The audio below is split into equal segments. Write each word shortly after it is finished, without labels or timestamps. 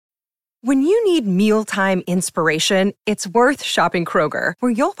When you need mealtime inspiration, it's worth shopping Kroger,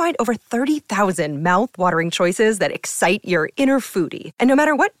 where you'll find over 30,000 mouth-watering choices that excite your inner foodie. And no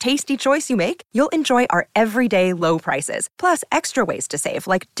matter what tasty choice you make, you'll enjoy our everyday low prices, plus extra ways to save,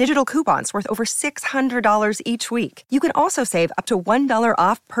 like digital coupons worth over $600 each week. You can also save up to $1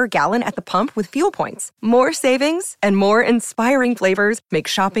 off per gallon at the pump with fuel points. More savings and more inspiring flavors make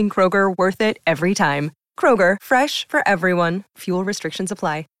shopping Kroger worth it every time. Kroger, fresh for everyone. Fuel restrictions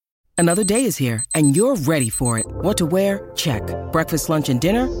apply. Another day is here, and you're ready for it. What to wear? Check. Breakfast, lunch, and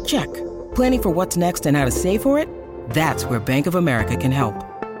dinner? Check. Planning for what's next and how to save for it? That's where Bank of America can help.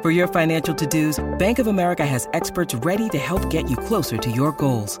 For your financial to-dos, Bank of America has experts ready to help get you closer to your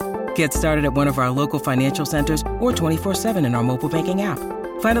goals. Get started at one of our local financial centers or 24/7 in our mobile banking app.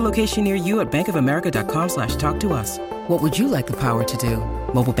 Find a location near you at bankofamerica.com/talktous. What would you like the power to do?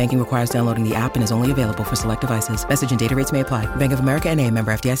 Mobile banking requires downloading the app and is only available for select devices. Message and data rates may apply. Bank of America N.A.,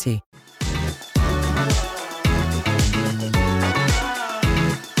 member FDIC.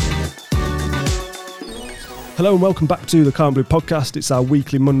 Hello and welcome back to the Can't Believe Podcast. It's our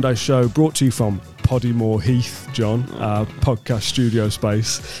weekly Monday show brought to you from Poddymore Heath, John, our podcast studio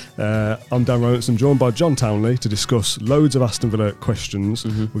space. I'm Dan Robertson, joined by John Townley to discuss loads of Aston Villa questions.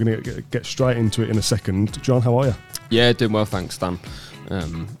 We're going to get straight into it in a second. John, how are you? Yeah, doing well, thanks, Dan.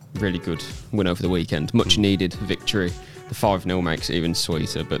 Really good win over the weekend. Much needed victory. The 5-0 makes it even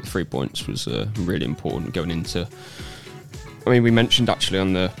sweeter, but the 3 points was really important going into... I mean, we mentioned actually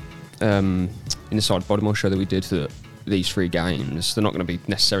on the Inside Bodymore show that we did that these 3 games, they're not going to be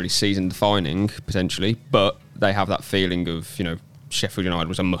necessarily season defining potentially, but they have that feeling of, you know, Sheffield United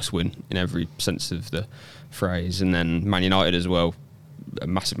was a must win in every sense of the phrase, and then Man United as well, a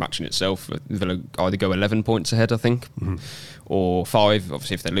massive match in itself. Villa either go 11 points ahead, I think, or 5,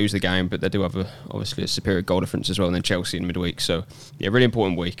 obviously if they lose the game, but they do have obviously a superior goal difference as well, and then Chelsea in midweek. So yeah, really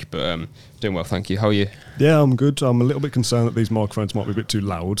important week, but doing well, thank you. How are you? Yeah, I'm good. I'm a little bit concerned that these microphones might be a bit too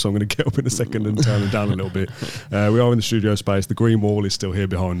loud, so I'm going to get up in a second and turn them down a little bit. We are in the studio space. The green wall is still here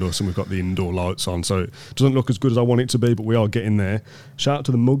behind us, and we've got the indoor lights on, so it doesn't look as good as I want it to be, but we are getting there. Shout out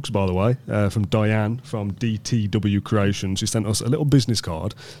to the mugs, by the way, from Diane from DTW Creations. She sent us a little business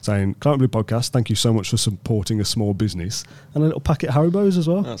card saying, Can't Believe Podcast, thank you so much for supporting a small business, and a little packet of Haribos as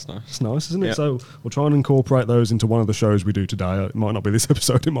well. That's nice. It's nice, isn't it? Yep. So we'll try and incorporate those into one of the shows we do today. It might not be this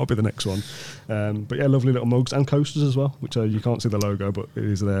episode, it might be the next one. But yeah, lovely little mugs and coasters as well, which you can't see the logo, but it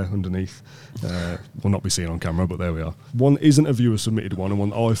is there underneath. Will not be seen on camera, but there we are. One isn't a viewer submitted one, and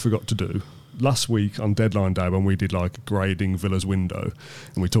one I forgot to do. Last week on deadline day, when we did like grading Villa's window,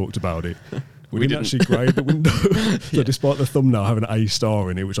 and we talked about it, we didn't actually grade the window. So despite the thumbnail having an A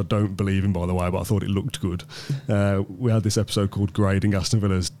star in it, which I don't believe in, by the way, but I thought it looked good, we had this episode called Grading Aston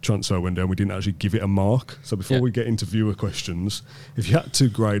Villa's Transfer Window, and we didn't actually give it a mark. So before we get into viewer questions, if you had to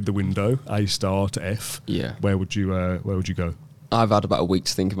grade the window A star to F, where would you go? I've had about a week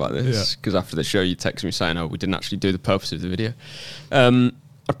to think about this, because after the show you texted me saying, we didn't actually do the purpose of the video.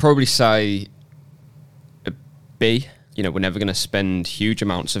 I'd probably say a B. You know, we're never going to spend huge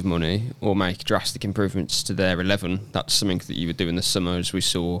amounts of money or make drastic improvements to their 11. That's something that you would do in the summer, as we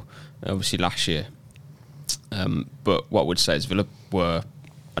saw obviously last year. But what I would say is Villa were,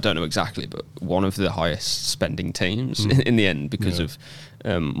 I don't know exactly, but one of the highest spending teams in the end because of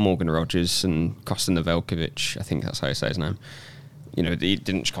Morgan Rogers and Kostin Neveljkovic. I think that's how you say his name. You know, it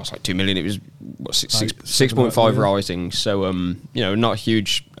didn't cost like 2 million. It was 6.5 rising. So, you know, not a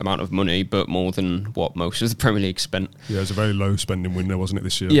huge amount of money, but more than what most of the Premier League spent. Yeah, it was a very low spending window, wasn't it,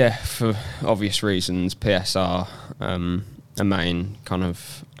 this year? Yeah, for obvious reasons. PSR, a main kind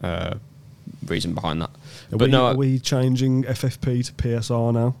of reason behind that. Are we changing FFP to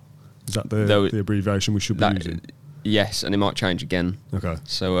PSR now? Is that the abbreviation we should be using? Yes, and it might change again. Okay.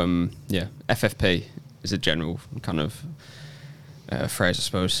 So, FFP is a general kind of phrase, I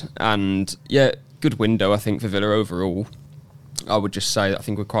suppose. And yeah, good window, I think, for Villa overall. I would just say that I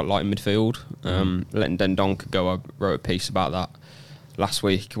think we're quite light in midfield. Letting Dendoncker go, I wrote a piece about that last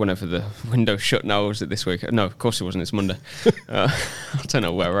week, whenever the window shut. Now, was it this week? No, of course it wasn't, it's Monday. I don't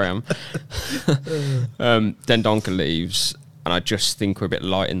know where I am. Dendoncker leaves, and I just think we're a bit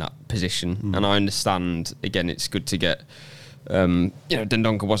light in that position. And I understand, again, it's good to get...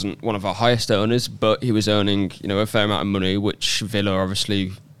 Dendoncker wasn't one of our highest earners, but he was earning, a fair amount of money, which Villa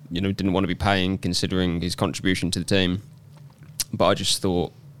obviously, didn't want to be paying considering his contribution to the team. But I just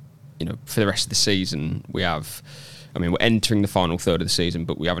thought, for the rest of the season, we're entering the final third of the season,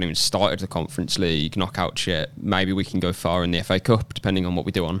 but we haven't even started the Conference League knockouts yet. Maybe we can go far in the FA Cup, depending on what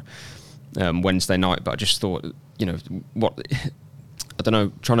we do on Wednesday night. But I just thought, trying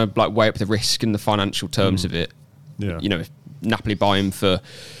to weigh up the risk and the financial terms of it. Yeah. If Napoli buy him for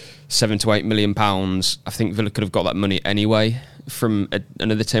 £7 to £8 million. I think Villa could have got that money anyway from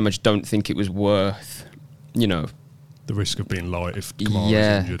another team. I just don't think it was worth, the risk of being light if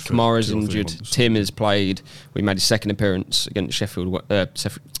Kamara's injured. Kamara's injured. Tim has played. We made his second appearance against Sheffield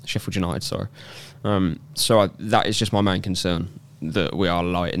United. Sorry. That is just my main concern, that we are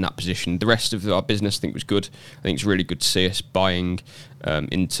light in that position. The rest of our business, I think, was good. I think it's really good to see us buying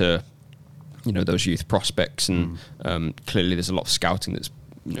into those youth prospects, and clearly there's a lot of scouting that's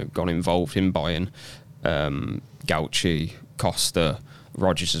gone involved in buying Gauchi, Costa,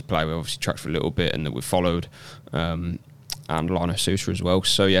 Rodgers as a player we obviously tracked for a little bit and that we've followed, and Lino Sousa as well.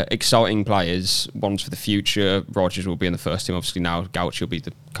 So yeah, exciting players, ones for the future. Rodgers will be in the first team obviously now. Gauchi will be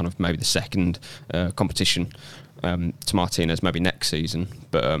the kind of maybe the second competition to Martinez maybe next season.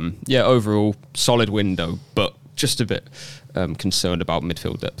 But overall solid window, but just a bit concerned about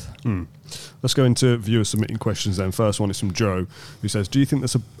midfield depth. Let's go into viewer submitting questions then. First one is from Joe, who says, do you think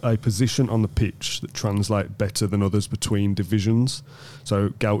there's a position on the pitch that translate better than others between divisions? So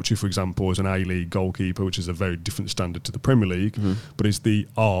Gauchi, for example, is an A-League goalkeeper, which is a very different standard to the Premier League, but is the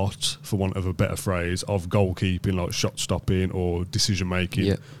art, for want of a better phrase, of goalkeeping, like shot stopping or decision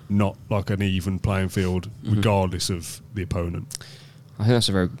making, not like an even playing field regardless of the opponent? I think that's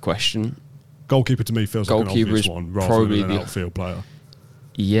a very good question. Goalkeeper to me feels like an obvious one rather than an outfield player.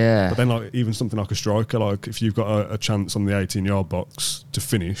 Yeah. But then like even something like a striker, like if you've got a chance on the 18-yard box to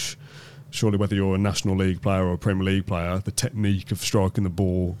finish, surely whether you're a National League player or a Premier League player, the technique of striking the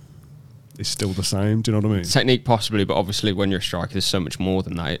ball is still the same. Do you know what I mean? Technique possibly, but obviously when you're a striker there's so much more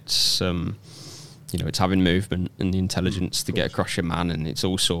than that. It's it's having movement and the intelligence to get across your man, and it's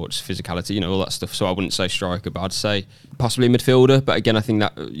all sorts, physicality, all that stuff. So I wouldn't say striker, but I'd say possibly midfielder. But again, I think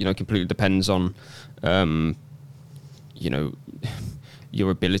that completely depends on your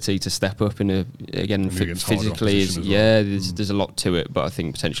ability to step up physically is there's a lot to it, but I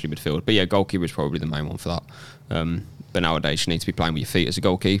think potentially midfield. But yeah, goalkeeper is probably the main one for that. But nowadays you need to be playing with your feet as a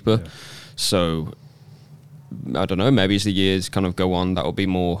goalkeeper. So I don't know, maybe as the years kind of go on that will be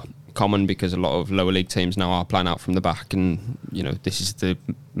more common, because a lot of lower league teams now are playing out from the back, and this is the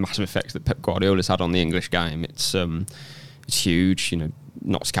massive effect that Pep Guardiola's had on the English game. It's huge.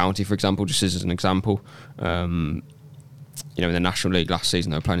 Notts County, for example, just as an example, in the National League last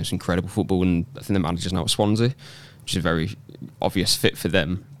season they were playing this incredible football, and I think the manager's now at Swansea, which is a very obvious fit for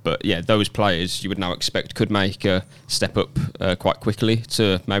them. But yeah, those players you would now expect could make a step up quite quickly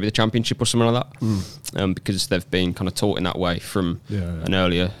to maybe the Championship or something like that, because they've been kind of taught in that way from an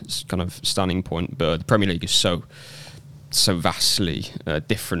earlier kind of standing point. But the Premier League is so vastly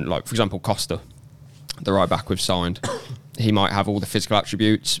different. Like, for example, Costa, the right back we've signed, he might have all the physical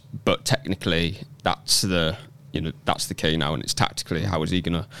attributes, but technically that's the key now, and it's tactically how is he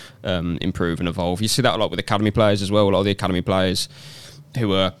going to improve and evolve. You see that a lot with academy players as well. A lot of the academy players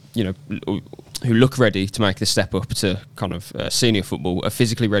who are who look ready to make the step up to kind of senior football are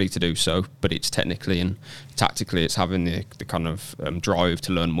physically ready to do so, but it's technically and tactically it's having the kind of drive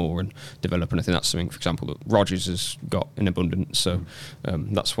to learn more and develop. And I think that's something, for example, that Rodgers has got in abundance. So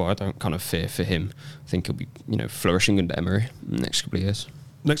that's why I don't kind of fear for him. I think he'll be flourishing under Emery in the next couple of years.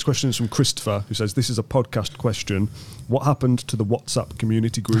 Next question is from Christopher, who says, this is a podcast question. What happened to the WhatsApp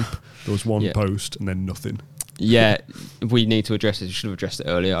community group? There was one post and then nothing. Yeah, we need to address it. We should have addressed it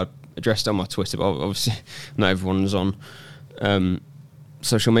earlier. I addressed it on my Twitter, but obviously not everyone's on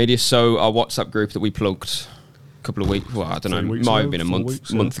social media. So our WhatsApp group that we plugged a couple of weeks, well, I don't know, might have been a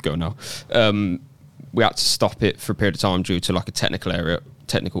month ago now. We had to stop it for a period of time due to like a technical error.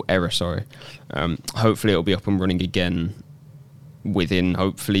 Hopefully it'll be up and running again within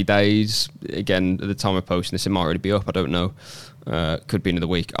hopefully days. Again, at the time of posting this, it might already be up. I don't know. Could be another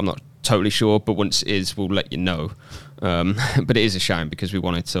week. I'm not totally sure, but once it is, we'll let you know. But it is a shame because we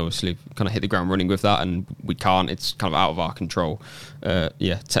wanted to obviously kind of hit the ground running with that, and we can't. It's kind of out of our control.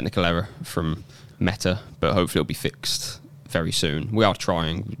 Technical error from Meta, but hopefully it'll be fixed very soon. We are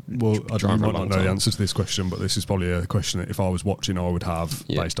trying. Well, I might not know the answer to this question, but this is probably a question that if I was watching, I would have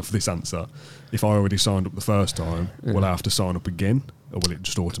based off this answer. If I already signed up the first time, will I have to sign up again, or will it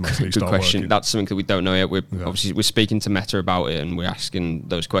just automatically start working? That's something that we don't know yet. Obviously we're speaking to Meta about it, and we're asking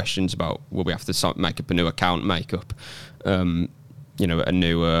those questions about will we have to make up a new account, make up a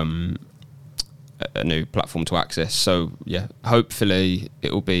new platform to access. So yeah, hopefully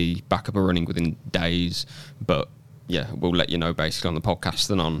it will be back up and running within days, but yeah, we'll let you know basically on the podcast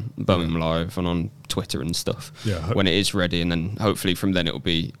and on Birmingham Live and on Twitter and stuff when it is ready, and then hopefully from then it'll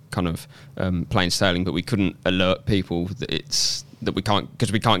be kind of plain sailing. But we couldn't alert people that we can't,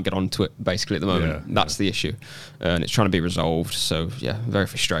 because we can't get onto it basically at the moment. That's the issue, and it's trying to be resolved. So yeah, very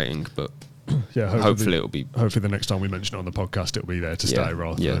frustrating, but Yeah, hopefully it'll be. Hopefully the next time we mention it on the podcast, it'll be there to stay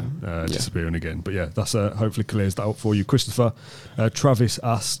rather than disappearing again. But yeah, that's hopefully clears that up for you. Christopher, Travis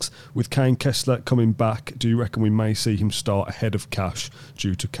asks, with Kane Kessler coming back, do you reckon we may see him start ahead of Cash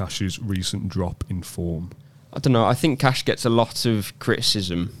due to Cash's recent drop in form? I don't know. I think Cash gets a lot of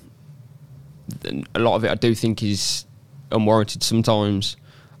criticism. A lot of it I do think is unwarranted sometimes.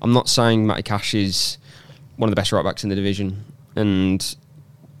 I'm not saying Matty Cash is one of the best right backs in the division, and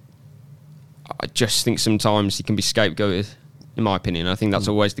I just think sometimes he can be scapegoated, in my opinion. I think that's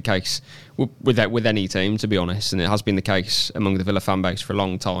always the case with any team, to be honest, and it has been the case among the Villa fan base for a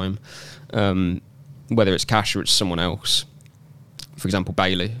long time, whether it's Cash or it's someone else. For example,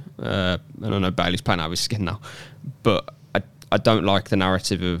 Bailey. I don't know, Bailey's playing out of his skin now, but I don't like the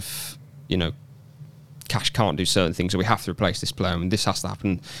narrative of, Cash can't do certain things, so we have to replace this player, and this has to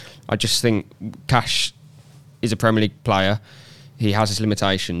happen. I just think Cash is a Premier League player. He has his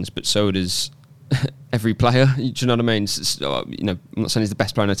limitations, but so does every player. Do you know what I mean? I'm not saying he's the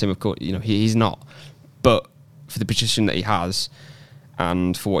best player on the team, of course. He's not. But for the position that he has,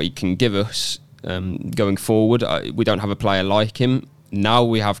 and for what he can give us going forward, we don't have a player like him. Now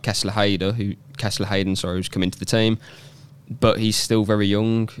we have Kessler Hayden, who's come into the team, but he's still very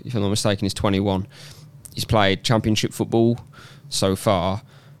young. If I'm not mistaken, he's 21. He's played Championship football so far.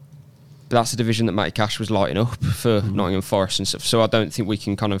 But that's a division that Matty Cash was lighting up for Nottingham Forest and stuff. So I don't think we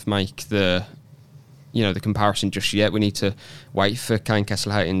can kind of make the comparison just yet. We need to wait for Kane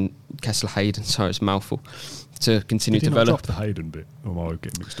Kessler Hayden, sorry, it's a mouthful, to continue to develop. Did he not drop the Hayden bit? Or am I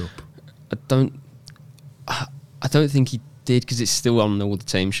getting mixed up? I don't think he did, because it's still on all the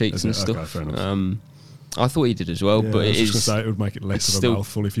team sheets and stuff. Okay, fair enough. I thought he did as well, but it is. It would make it less of a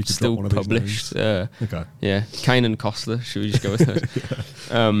mouthful if you could drop one of published. These names. Okay. Yeah, Kane and Costa. Should we just go with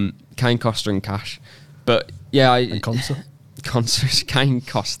that? Kane, Costa, and Cash. But yeah, and Conser. Kane,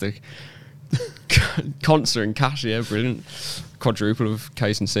 Costa, Conser, and Cash. Yeah, brilliant. Quadruple of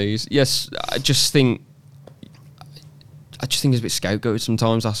K's and C's. Yes, I just think it's a bit scapegoated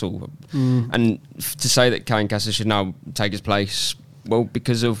sometimes. That's all. And to say that Kane Kessler should now take his place, well,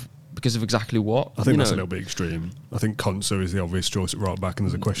 because of exactly what? I think that's a little bit extreme. I think Conser is the obvious choice at right back, and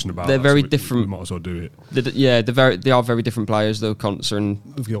there's a question about they're that, very so different. We might as well do it. They are very different players, though. Conser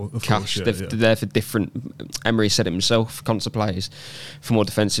and Cash. They're there for different. Emery said it himself. Conser plays for more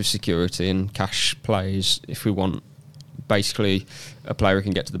defensive security, and Cash plays if we want basically a player who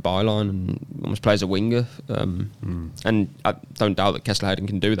can get to the byline and almost plays a winger. And I don't doubt that Kessler Hayden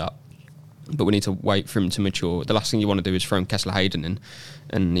can do that. But we need to wait for him to mature. The last thing you want to do is throw Kessler Hayden in,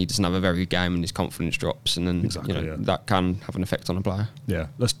 and he doesn't have a very good game, and his confidence drops, and then that can have an effect on a player. Yeah,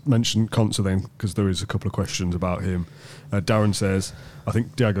 let's mention Conser then, because there is a couple of questions about him. Darren says, I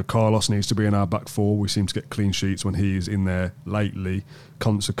think Diego Carlos needs to be in our back four. We seem to get clean sheets when he is in there lately.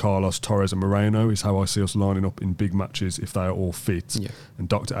 Conser, Carlos, Torres and Moreno is how I see us lining up in big matches if they are all fit. Yeah. And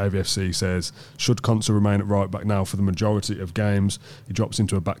Dr. AVFC says, should Conser remain at right back now for the majority of games? He drops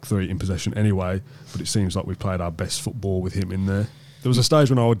into a back three in possession anyway, but it seems like we've played our best football with him in there. There was a stage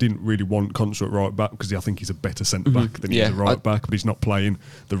when I didn't really want Conser at right back because I think he's a better centre-back than he is a right back, but he's not playing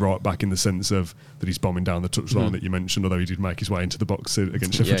the right back in the sense of that he's bombing down the touchline that you mentioned, although he did make his way into the box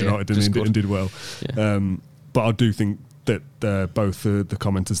against Sheffield United and did well. Yeah. But I do think that both the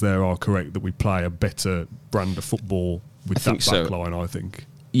commenters there are correct, that we play a better brand of football with that back line, I think.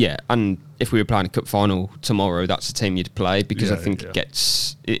 Yeah, and if we were playing a cup final tomorrow, that's the team you'd play, because I think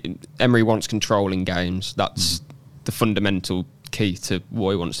Emery wants control in games. That's the fundamental key to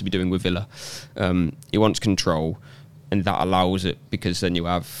what he wants to be doing with Villa. He wants control, and that allows it, because then you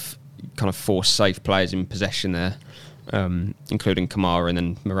have kind of four safe players in possession there, including Kamara, and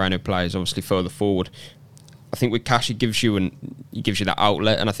then Moreno plays obviously further forward. I think with Cash, he gives you that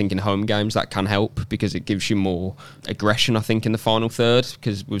outlet, and I think in home games that can help, because it gives you more aggression, I think, in the final third,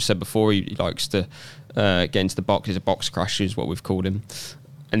 because we've said before he likes to get into the box. He's a box crasher is what we've called him,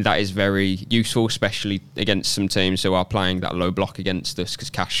 and that is very useful, especially against some teams who are playing that low block against us, because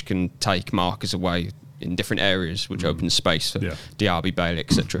Cash can take markers away in different areas, which opens space for Diaby, Bailey,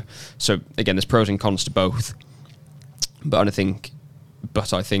 etc. So again, there's pros and cons to both, but I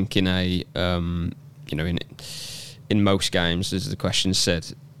think in a in most games, as the question said,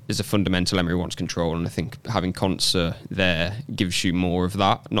 there's a fundamental Emery wants control, and I think having Conser there gives you more of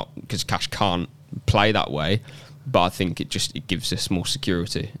that. Not because Cash can't play that way, but I think it gives us more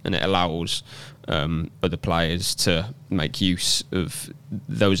security, and it allows other players to make use of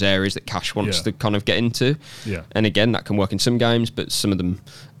those areas that Cash wants to kind of get into. Yeah. And again, that can work in some games, but some of them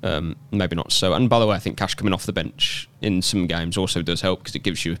maybe not so. And by the way, I think Cash coming off the bench in some games also does help, because it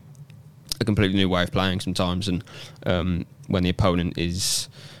gives you a completely new way of playing sometimes, and when the opponent is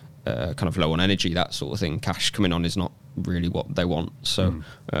kind of low on energy, that sort of thing. Cash coming on is not really what they want. So,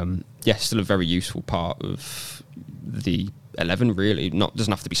 still a very useful part of the 11, really.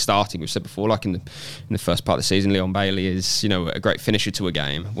 Doesn't have to be starting. We've said before, like in the first part of the season, Leon Bailey is, a great finisher to a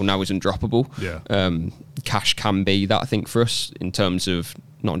game. Well, now he's undroppable. Yeah. Cash can be that, I think, for us, in terms of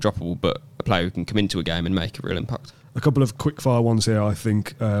not undroppable, but a player who can come into a game and make a real impact. A couple of quick-fire ones here, I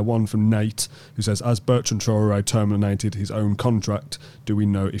think. One from Nate, who says, as Bertrand Traoré terminated his own contract, do we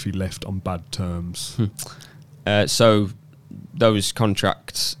know if he left on bad terms? So those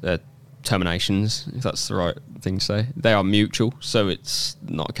contract terminations, if that's the right thing to say, they are mutual. So it's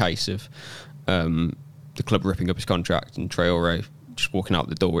not a case of the club ripping up his contract and Traoré just walking out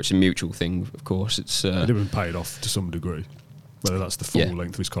the door. It's a mutual thing, of course. It's it had been paid off to some degree, whether that's the full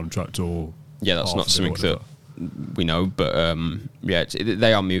length of his contract or... Yeah, that's not something that we know, but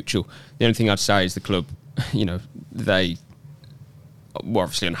they are mutual. The only thing I'd say is the club, they were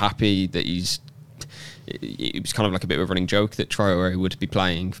obviously unhappy that it was kind of like a bit of a running joke that Traoré would be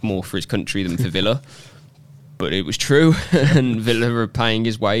playing more for his country than for Villa, but it was true, and Villa were paying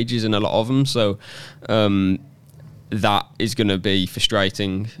his wages and a lot of them, so that is going to be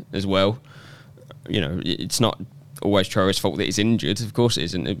frustrating as well. It's not always Traoré's fault that he's injured. Of course it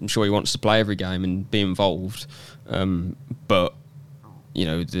isn't. I'm sure he wants to play every game and be involved. But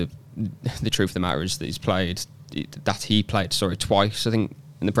the truth of the matter is that he played twice, I think,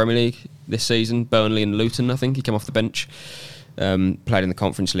 in the Premier League this season. Burnley and Luton, I think. He came off the bench. Played in the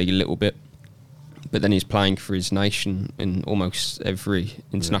Conference League a little bit. But then he's playing for his nation in almost every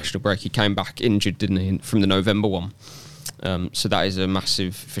international break. He came back injured, didn't he, from the November one. So that is a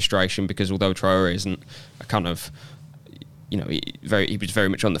massive frustration, because although Traoré isn't a kind of, he was very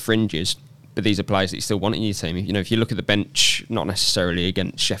much on the fringes, but these are players that you still want in your team. If you look at the bench, not necessarily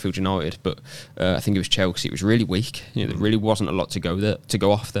against Sheffield United, but I think it was Chelsea, it was really weak. There really wasn't a lot to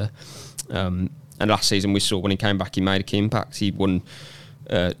go off there. And last season we saw when he came back, he made a key impact. He won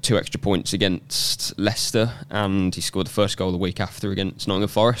 2 extra points against Leicester, and he scored the first goal the week after against Nottingham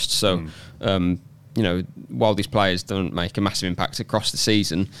Forest. So, while these players don't make a massive impact across the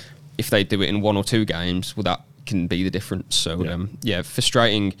season, if they do it in 1 or 2 games, well, that can be the difference. So,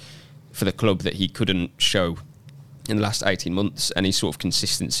 frustrating for the club that he couldn't show in the last 18 months any sort of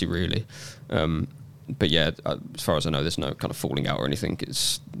consistency, really. But as far as I know, there's no kind of falling out or anything.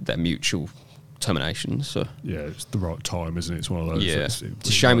 It's their mutual termination. So it's the right time, isn't it? It's one of those. Yeah, it's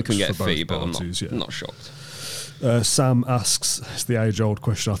a shame we couldn't get a fee, but I'm not shocked. Sam asks, it's the age-old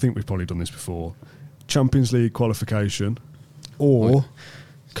question, I think we've probably done this before, Champions League qualification or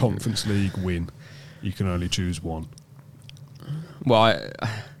Conference League win? You can only choose one. Well,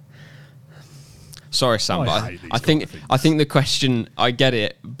 sorry, Sam, but I think the question, I get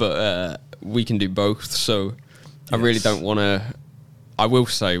it, but we can do both, so yes. I really don't want to... I will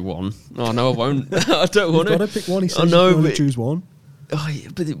say one. Oh, no, I won't. I don't want to. You've got to pick one. He says you can only choose one. Oh, yeah,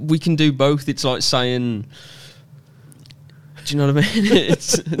 but we can do both. It's like saying... Do you know what I mean?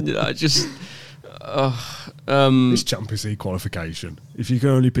 It's Champions League qualification. If you can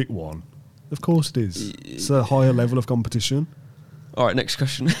only pick one, of course it is. It's a higher level of competition. All right, next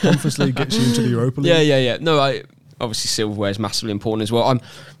question. Conference League gets you into the Europa League. Yeah. No, obviously silverware is massively important as well.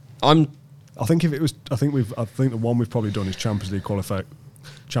 I think the one we've probably done is Champions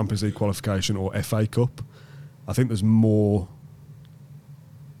League qualification or FA Cup. I think there's more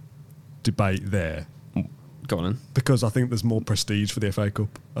debate there. Go on then. Because I think there's more prestige for the FA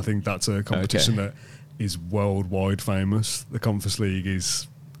Cup. I think that's a competition that is worldwide famous. The Conference League is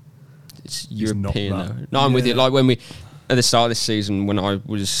European. Not that. No, I'm with you. Like when we at the start of this season, when I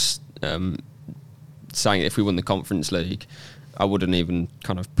was saying if we won the Conference League, I wouldn't even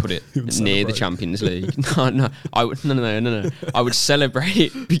kind of put it near the Champions League. No. I would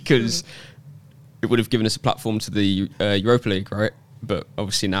celebrate because it would have given us a platform to the Europa League, right? But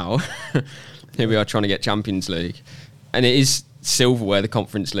obviously now, here we are trying to get Champions League. And it is silverware, the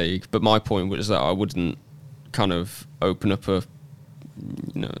Conference League. But my point was that I wouldn't kind of open up a,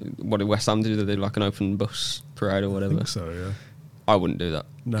 what did West Ham do? Did they like an open bus parade or whatever? I think so, yeah. I wouldn't do that.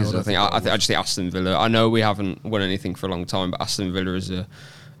 No, because I just think Aston Villa, I know we haven't won anything for a long time, but Aston Villa is a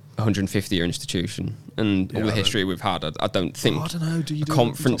 150-year institution. And all the history we've had, I don't think I don't know, do you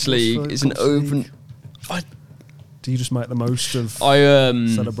Conference League is an open... Do you just make the most of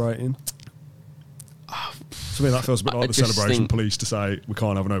celebrating? To me, that feels a bit like the celebration police to say we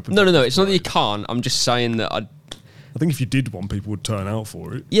can't have an open... No, it's not that you can't. I'm just saying that I think if you did one, people would turn out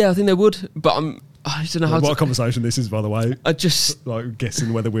for it. Yeah, I think they would, but I don't know how what a conversation this is, by the way. I just... like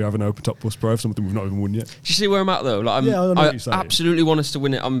guessing whether we have an open top bus pro for something we've not even won yet. Do you see where I'm at, though? Like, I know what you're saying. Absolutely want us to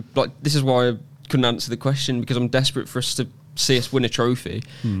win it. I'm like, this is why I couldn't answer the question, because I'm desperate for us to see us win a trophy.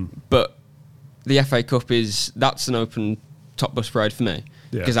 But the FA Cup that's an open top bus parade for me,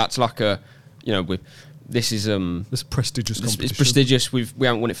 because that's like this is it's prestigious competition. It's prestigious. We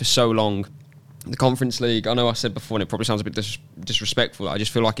haven't won it for so long. The Conference League, I know I said before, and it probably sounds a bit disrespectful, I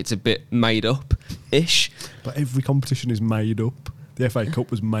just feel like it's a bit made up-ish. But every competition is made up. The FA Cup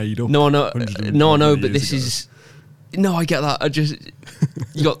was made up. No, I know, but this is... No, I get that.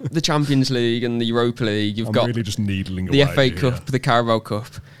 You got the Champions League and the Europa League. You've got really just needling the away FA Cup, the Carabao Cup,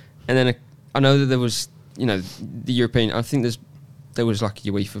 and then I know that there was, the European. I think there was like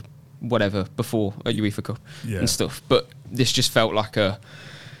a UEFA whatever before a UEFA Cup and stuff. But this just felt like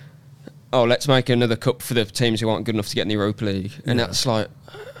let's make another cup for the teams who aren't good enough to get in the Europa League, and that's like,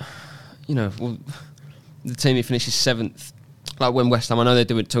 well, the team who finishes 7th, like when West Ham, I know they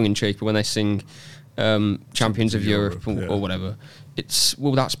do it tongue in cheek, but when they sing Champions of Europe or whatever,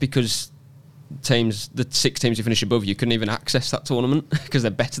 that's because the 6 teams who finish above you couldn't even access that tournament because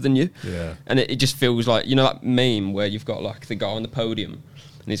they're better than you. Yeah. And it just feels like, that meme where you've got like the guy on the podium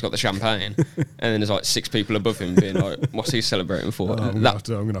and he's got the champagne and then there's like 6 people above him being like, what's he celebrating for? I'm going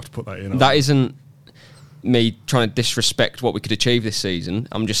to have to put that in. That isn't me trying to disrespect what we could achieve this season.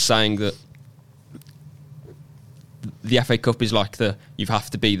 I'm just saying that the FA Cup is like you have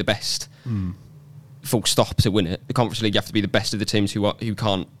to be the best full stop to win it. The Conference League, you have to be the best of the teams who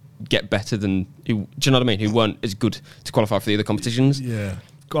can't get better than do you know what I mean? Who weren't as good to qualify for the other competitions. Yeah,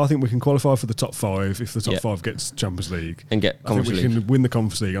 I think we can qualify for the top 5 if the top 5 gets Champions League and get Conference League. I think we can win the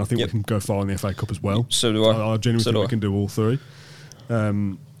Conference League. I think we can go far in the FA Cup as well. So do I. I genuinely think we can do all 3.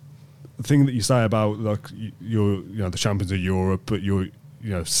 The thing that you say about like the champions of Europe, but you're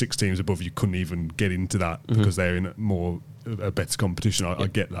 6 teams above you couldn't even get into that because they're in a better competition. I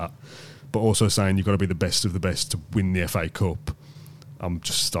get that. But also saying you've got to be the best of the best to win the FA Cup. I'm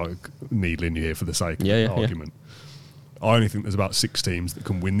just like needling you here for the sake of the argument. I only think there's about 6 teams that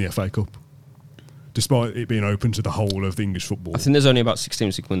can win the FA Cup, despite it being open to the whole of the English football. I think there's only about 6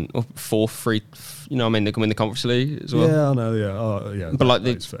 teams that can win, 4, 3. They can win the Conference League as well. Yeah, I know. Yeah, but like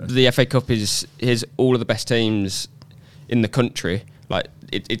the FA Cup is all of the best teams in the country. Like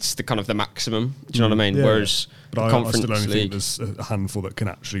it's the kind of the maximum. Do you know what I mean? Yeah, Whereas but the Conference I still only League, think there's a handful that can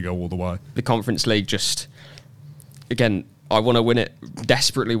actually go all the way. The Conference League just, again, I want to win it,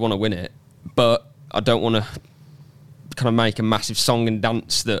 desperately want to win it, but I don't want to kind of make a massive song and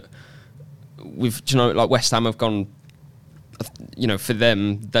dance that like West Ham have gone, for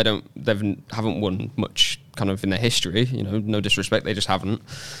them, they haven't won much kind of in their history, no disrespect, they just haven't.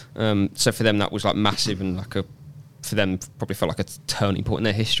 So for them, that was like massive and like for them, probably felt like a turning point in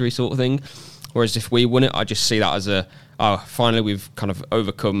their history sort of thing. Whereas if we win it, I just see that as finally we've kind of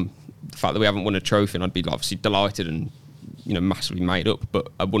overcome the fact that we haven't won a trophy, and I'd be obviously delighted and massively made up, but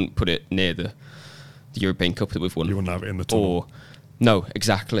I wouldn't put it near the European Cup that we've won. You wouldn't have it in the tunnel. No,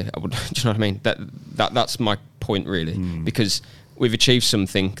 exactly. I would. Do you know what I mean? That's my point really, because we've achieved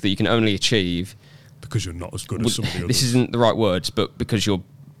something that you can only achieve because you're not as good as some of the others. This isn't the right words, but because you're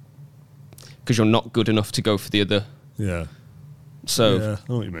not good enough to go for the other. Yeah. So I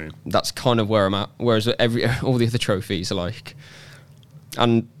know what you mean. That's kind of where I'm at. Whereas all the other trophies are like,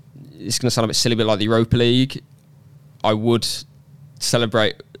 and it's going to sound a bit silly, but like the Europa League, I would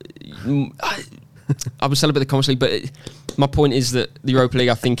celebrate. I would celebrate the Conference League, but my point is that the Europa League,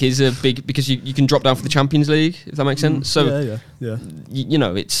 I think, is a big, because you can drop down for the Champions League, if that makes sense. So yeah.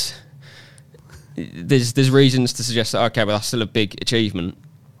 It's there's reasons to suggest that that's still a big achievement.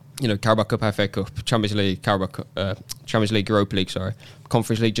 Carabao Cup, FA Cup, Champions League, Champions League, Europa League. Sorry,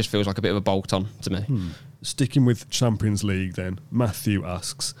 Conference League just feels like a bit of a bolt-on to me. Sticking with Champions League, then Matthew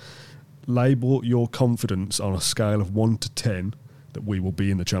asks, label your confidence on a scale of 1 to 10 that we will be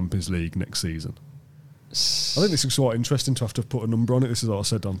in the Champions League next season. I think this is quite interesting to have to put a number on it. This is what I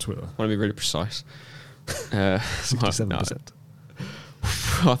said on Twitter. I want to be really precise. 67%.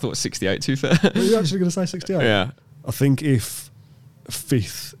 I thought 68, too fair. Are you actually going to say 68? Yeah. I think if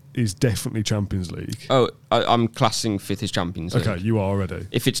 5th is definitely Champions League. Oh, I'm classing 5th as Champions League. Okay, you are already.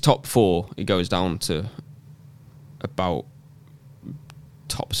 If it's top 4, it goes down to about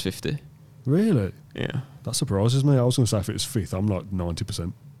tops 50. Really? Yeah. That surprises me. I was going to say if it's 5th, I'm like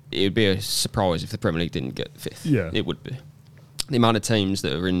 90%. It would be a surprise if the Premier League didn't get 5th. Yeah. It would be. The amount of teams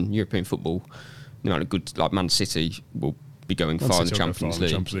that are in European football, the amount of good, like Man City will be going far in the Champions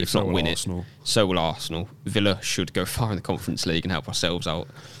League, if not win it. So will Arsenal. Villa should go far in the Conference League and help ourselves out.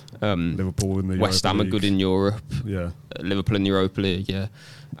 Liverpool in the West Ham are good in Europe. Yeah. Liverpool in the Europa League, yeah.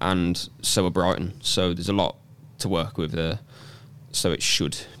 And so are Brighton. So there's a lot to work with there. So it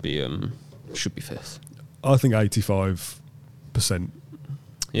should be 5th. I think 85%.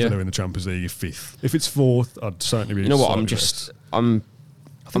 Yeah. Villa in the Champions League if fifth. If it's fourth, I'd certainly be. You know what?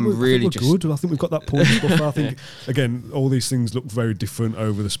 I'm really we're good. I think we've got that point buffer. I think again, all these things look very different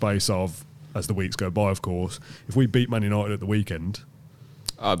over the space of as the weeks go by. Of course, if we beat Man United at the weekend,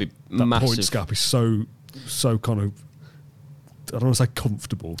 I'd be that massive. points gap is so kind of. I don't want to say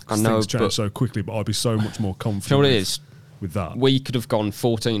comfortable because I know, things change so quickly, but I'd be so much more confident. You know what it is? With that, we could have gone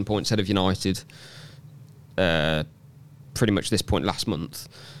 14 points ahead of United. Pretty much this point last month,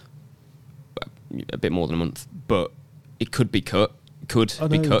 a bit more than a month, but it could be cut. To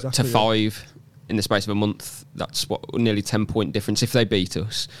 5 in the space of a month. That's what nearly 10-point difference if they beat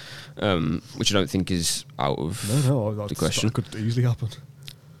us, which I don't think is out of the question. That could easily happen.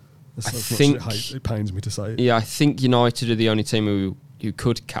 It pains me to say it. Yeah, I think United are the only team who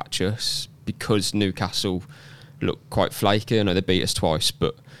could catch us because Newcastle look quite flaky. I know they beat us twice,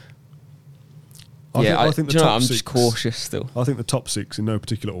 but I think I'm just cautious still. I think the top 6 in no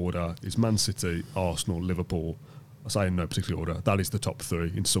particular order is Man City, Arsenal, Liverpool. I say in no particular order. That is the top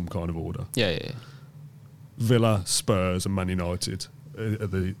 3 in some kind of order. Yeah. Villa, Spurs, and Man United are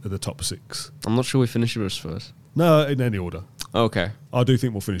the top 6. I'm not sure we finish with Spurs. No, in any order. Okay. I do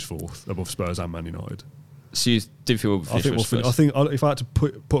think we'll finish 4th above Spurs and Man United. So you do feel we'll finish with Spurs? I think if I had to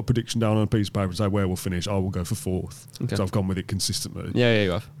put a prediction down on a piece of paper and say where we'll finish, I will go for 4th. Because I've gone with it consistently. Yeah,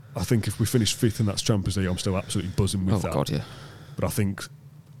 you have. I think if we finish 5th and that's Champions League, I'm still absolutely buzzing with that. Oh, God, yeah. But I think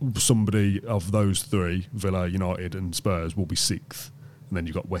somebody of those 3, Villa, United and Spurs, will be 6th. And then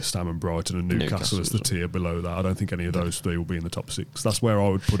you've got West Ham and Brighton and Newcastle as the tier below that. I don't think any of those 3 will be in the top 6. That's where I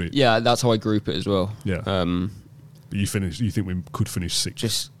would put it. Yeah, that's how I group it as well. Yeah. You think we could finish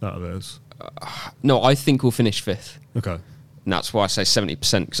 6th out of theirs? No, I think we'll finish 5th. Okay. And that's why I say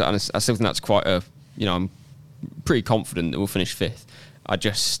 70%, because I still think that's quite I'm pretty confident that we'll finish 5th. I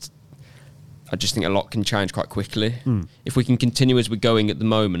just think a lot can change quite quickly. If we can continue as we're going at the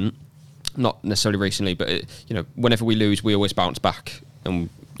moment, not necessarily recently, but whenever we lose, we always bounce back, and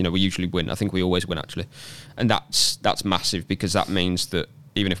we usually win. I think we always win actually, and that's massive because that means that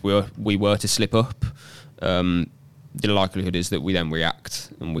even if we were to slip up, the likelihood is that we then react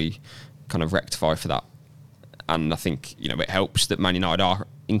and we kind of rectify for that. And I think it helps that Man United are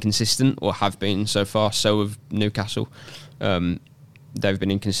inconsistent or have been so far. So have Newcastle. They've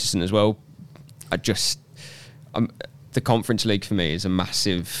been inconsistent as well. The Conference League for me is a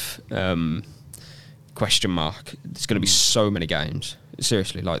massive question mark. There's going to be so many games.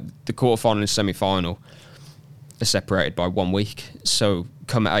 Seriously, like the quarterfinal and semi-final are separated by 1 week. So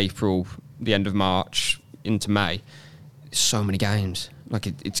come April, the end of March into May, so many games. Like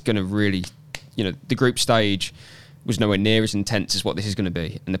it's going to really, the group stage was nowhere near as intense as what this is going to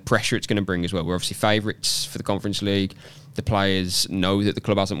be, and the pressure it's going to bring as well. We're obviously favourites for the Conference League. The players know that the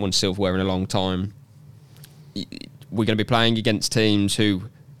club hasn't won silverware in a long time. We're going to be playing against teams who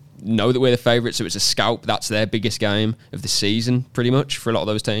know that we're the favourites, so it's a scalp. That's their biggest game of the season, pretty much, for a lot of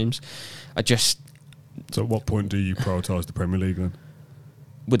those teams. So at what point do you prioritise the Premier League then?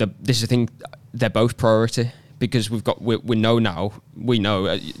 This is the thing, they're both priority, because we know now,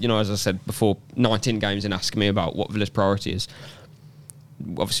 as I said before, 19 games in asking me about what Villa's priority is.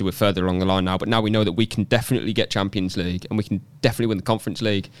 Obviously we're further along the line now, but now we know that we can definitely get Champions League and we can definitely win the Conference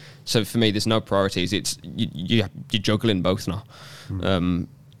League. So for me, there's no priorities. It's you're juggling both now, and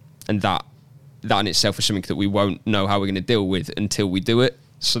that in itself is something that we won't know how we're going to deal with until we do it.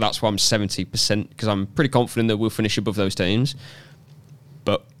 So that's why I'm 70%, because I'm pretty confident that we'll finish above those teams,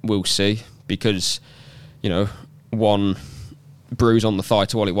 but we'll see, because one bruise on the thigh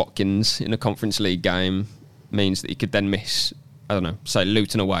to Ollie Watkins in a Conference League game means that he could then miss, I don't know, say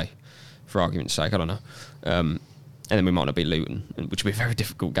Luton away, for argument's sake, I don't know. And then we might not beat Luton, which would be a very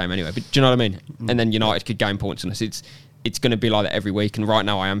difficult game anyway. But do you know what I mean? And then United could gain points on us. It's going to be like that every week. And right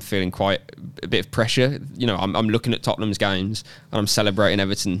now I am feeling quite a bit of pressure. I'm looking at Tottenham's games and I'm celebrating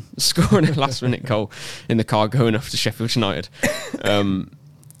Everton scoring a last-minute goal in the car going off to Sheffield United. And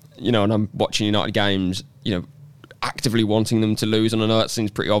I'm watching United games, actively wanting them to lose, and I know that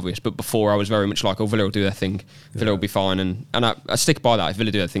seems pretty obvious, but before I was very much like, Villa will do their thing, Villa will be fine, and I stick by that. If Villa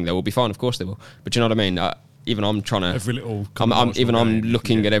do their thing, they will be fine, of course they will, but you know what I mean? Even I'm trying to, every little I'm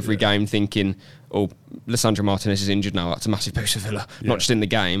looking at every game thinking, Lissandro Martinez is injured now, that's a massive boost for Villa, not just in the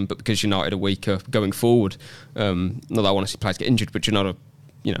game, but because United are weaker going forward. Not that I want to see players get injured, but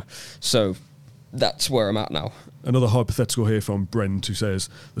so that's where I'm at now. Another hypothetical here from Brent, who says,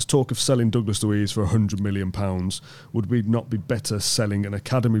 there's talk of selling Douglas Luiz for £100 million. Would we not be better selling an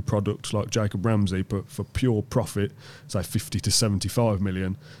academy product like Jacob Ramsey but for pure profit, say 50 to 75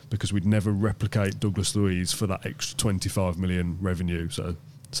 million, because we'd never replicate Douglas Luiz for that extra 25 million revenue? So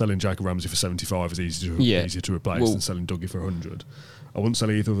selling Jacob Ramsey for 75 is easier to replace than selling Dougie for 100. I wouldn't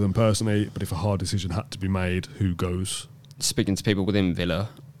sell either of them personally, but if a hard decision had to be made, who goes? Speaking to people within Villa,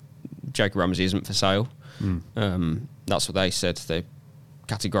 Jacob Ramsey isn't for sale. That's what they said. They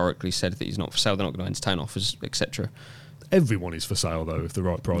categorically said that he's not for sale. They're not going to entertain offers, etc. Everyone is for sale though, if the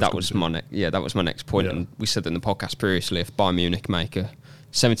right price. That was my next point, and we said that in the podcast previously. If Bayern Munich make a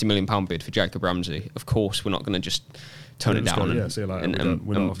 £70 million bid for Jacob Ramsey, of course we're not going to just tone it down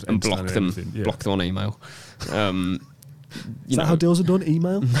and block them on email. Is that how deals are done?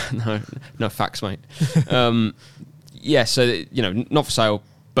 Email? no fax, mate. So not for sale,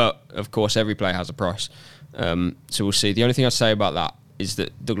 but of course every player has a price. So we'll see. The only thing I'd say about that is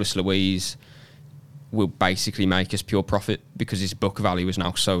that Douglas Luiz will basically make us pure profit because his book value is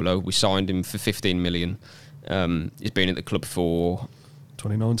now so low. We signed him for 15 million. He's been at the club for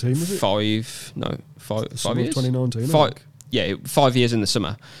 2019, was it? 5 years. 2019. 5 years in the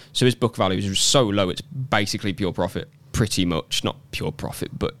summer. So his book value is so low, it's basically pure profit. Pretty much, not pure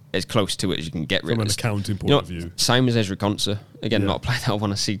profit, but as close to it as you can get. From an accounting point of view. Same as Ezra Konsa. Again, not a player that I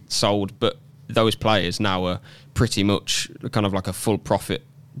want to see sold, but those players now are pretty much kind of like a full profit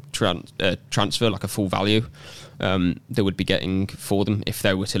transfer, like a full value they would be getting for them if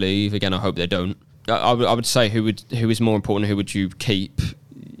they were to leave. Again, I hope they don't. I would say who is more important, who would you keep?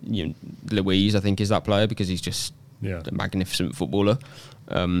 Luiz, I think, is that player because he's just a magnificent footballer.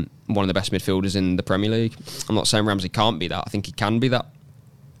 One of the best midfielders in the Premier League. I'm not saying Ramsey can't be that. I think he can be that.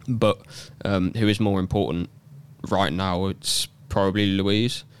 But who is more important right now? It's probably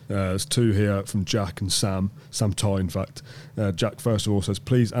Luiz. There's two here from Jack and Sam Ty, in fact. Jack, first of all, says,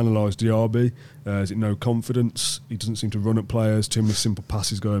 please analyse Diaby. Is it no confidence? He doesn't seem to run at players. Too many simple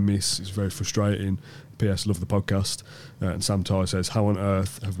passes go amiss. It's very frustrating. PS, love the podcast. And Sam Ty says, how on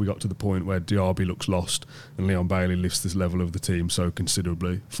earth have we got to the point where Diaby looks lost and Leon Bailey lifts this level of the team so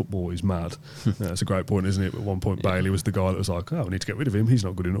considerably? Football is mad. That's a great point, isn't it? At one point, Bailey was the guy that was like, we need to get rid of him. He's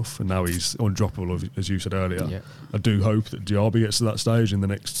not good enough. And now he's undroppable, as you said earlier. Yeah. I do hope that Diaby gets to that stage in the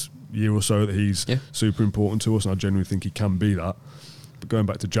next year or so, that he's super important to us, and I genuinely think he can be that. But going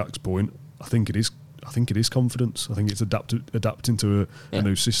back to Jack's point, I think it is confidence. I think it's adapting to a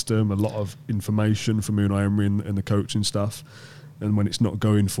new system, a lot of information from Unai Emery and the coaching staff, and when it's not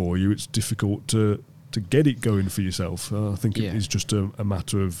going for you, it's difficult to get it going for yourself. I think it is just a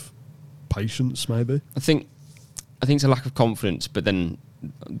matter of patience, maybe. I think it's a lack of confidence, but then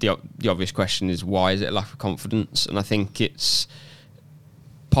the obvious question is, why is it a lack of confidence? And I think it's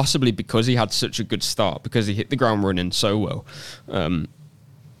possibly because he had such a good start, because he hit the ground running so well.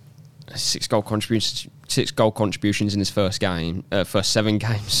 6 goal contributions in his first 7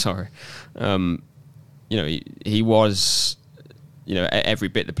 games. Sorry, he was, every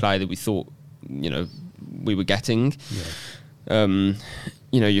bit the player that we thought, we were getting.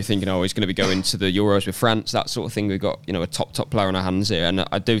 You're thinking, he's going to be going to the Euros with France, that sort of thing. We've got, a top player on our hands here, and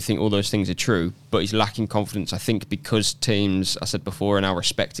I do think all those things are true. But he's lacking confidence, I think, because teams, I said before, are now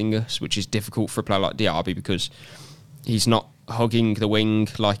respecting us, which is difficult for a player like Diaby because he's not hugging the wing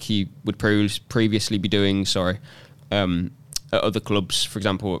like he would previously be doing. At other clubs, for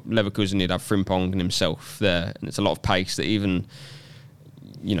example, at Leverkusen, he'd have Frimpong and himself there, and it's a lot of pace that even,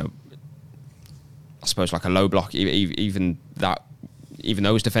 I suppose like a low block, even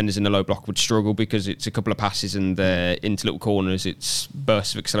those defenders in the low block would struggle because it's a couple of passes and they're into little corners. It's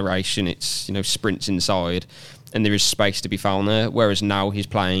bursts of acceleration. It's sprints inside, and there is space to be found there. Whereas now he's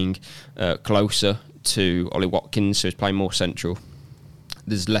playing closer to Ollie Watkins, so he's playing more central.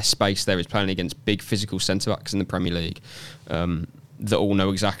 There's less space there. He's playing against big physical centre-backs in the Premier League that all know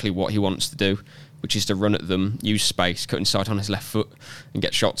exactly what he wants to do, which is to run at them, use space, cut inside on his left foot and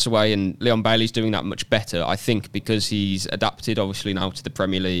get shots away. And Leon Bailey's doing that much better, I think, because he's adapted, obviously, now to the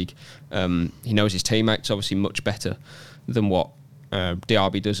Premier League. He knows his teammates, obviously, much better than what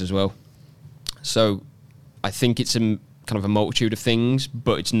Diaby does as well. So I think it's kind of a multitude of things,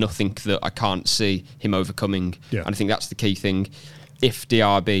 but it's nothing that I can't see him overcoming. Yeah. And I think that's the key thing. If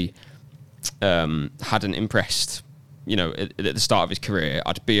Diaby hadn't impressed, at the start of his career,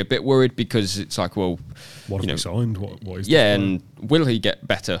 I'd be a bit worried because it's like, well, what have we signed? What is and will he get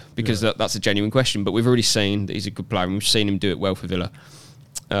better? Because that's a genuine question. But we've already seen that he's a good player, and we've seen him do it well for Villa.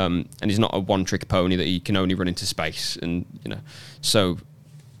 And he's not a one-trick pony that he can only run into space, and so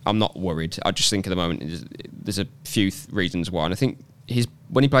I'm not worried. I just think at the moment there's a few reasons why, and I think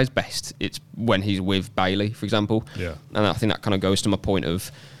when he plays best, it's when he's with Bailey, for example. Yeah. And I think that kind of goes to my point of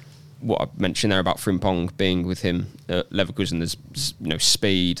what I mentioned there about Frimpong being with him at Leverkusen. There's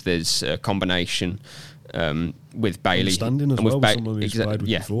speed, there's a combination with Bailey, standing as well. Someone who's played with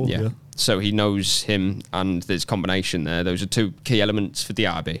before. So he knows him, and there's combination there. Those are two key elements for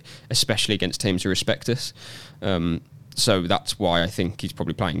Diaby, especially against teams who respect us. So that's why I think he's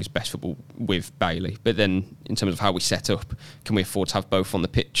probably playing his best football with Bailey. But then, in terms of how we set up, can we afford to have both on the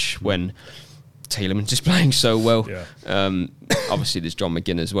pitch when Tielemans is playing so well? Yeah. Obviously, there's John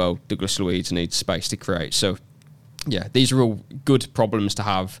McGinn as well. Douglas Luiz needs space to create. So, yeah, these are all good problems to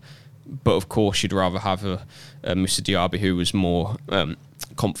have. But of course, you'd rather have a Mr. Diaby who was more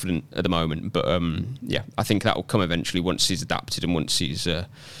confident at the moment. But yeah, I think that will come eventually once he's adapted and once he's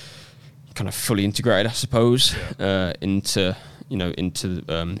kind of fully integrated, I suppose, into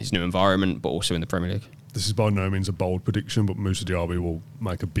his new environment, but also in the Premier League. This is by no means a bold prediction, but Moussa Diaby will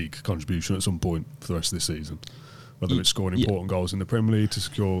make a big contribution at some point for the rest of this season. Whether it's scoring important goals in the Premier League to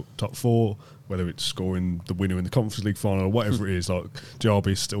secure top 4, whether it's scoring the winner in the Conference League final, or whatever it is, like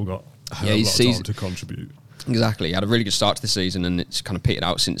Diaby's still got a hell of a lot of time to contribute. Exactly. He had a really good start to the season and it's kind of petered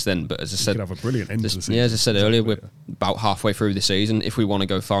out since then. But as I said, he could have a brilliant end to the season. Yeah, as I said earlier, we're about halfway through the season if we want to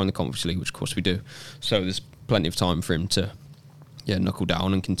go far in the Conference League, which of course we do. So there's plenty of time for him to knuckle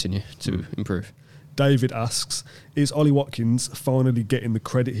down and continue to improve. David asks, is Ollie Watkins finally getting the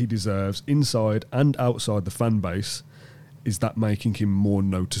credit he deserves inside and outside the fan base? Is that making him more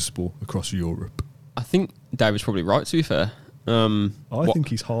noticeable across Europe? I think David's probably right, to be fair. I think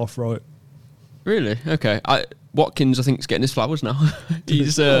he's half right. Really? Okay. Watkins, I think, is getting his flowers now.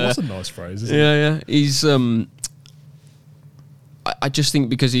 He's that's a nice phrase, isn't it? Yeah. He's I just think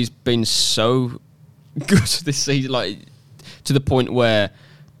because he's been so good this season, like to the point where,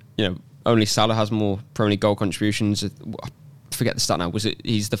 only Salah has more Premier League goal contributions. I forget the stat now.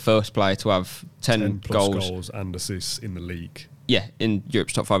 He's the first player to have 10 goals and assists in the league. Yeah, in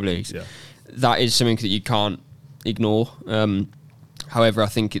Europe's top 5 leagues. Yeah. That is something that you can't ignore. However, I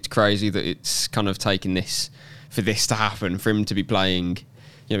think it's crazy that it's kind of taken this for this to happen, for him to be playing,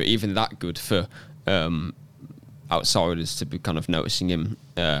 even that good for outsiders to be kind of noticing him.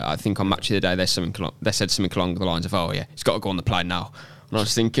 I think on Match of the Day, they said something along the lines of, "Oh yeah, he's got to go on the plane now." And I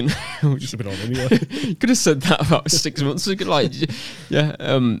was thinking, should have been on anyway. You could have said that about 6 months ago.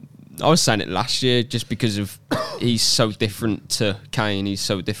 I was saying it last year just because of he's so different to Kane. He's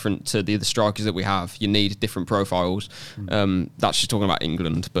so different to the other strikers that we have. You need different profiles. That's just talking about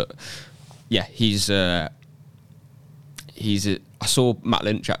England, but yeah, I saw Matt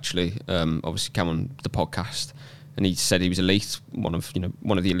Lynch actually. Obviously, came on the podcast, and he said he was elite, one of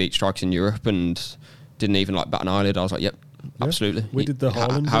the elite strikers in Europe, and didn't even bat an eyelid. I was like, yep. Yeah, absolutely. We did the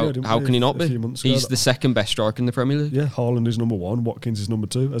Haaland video, how can he not be? He's the second best striker in the Premier League. Yeah, Haaland is number 1, Watkins is number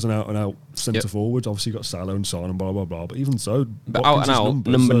 2 as an out-and-out centre forward. Obviously, you've got Salah and Son and blah, blah, blah. But even so, but Watkins out-and-out,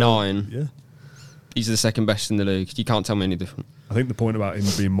 number 9, yeah, he's the second best in the league. You can't tell me any different. I think the point about him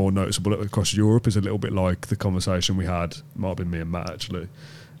being more noticeable across Europe is a little bit like the conversation we had, might have been me and Matt actually,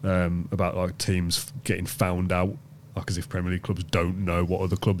 about teams getting found out, as if Premier League clubs don't know what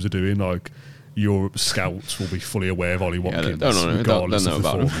other clubs are doing. Europe scouts will be fully aware of Ollie Watkins, regardless of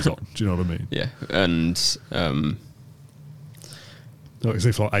the form he's on. Do you know what I mean? Yeah, and as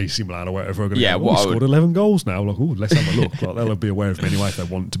if AC Milan or whatever are going to he scored 11 goals now. Let's have a look. They'll be aware of him anyway if they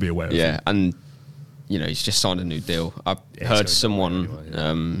want to be aware of him. Yeah, and he's just signed a new deal. I heard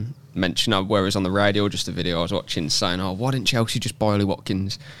someone mention where he was on the radio, just a video I was watching, saying, "Oh, why didn't Chelsea just buy Ollie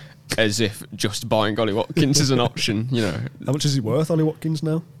Watkins?" As if just buying Ollie Watkins is an option. How much is he worth, Ollie Watkins,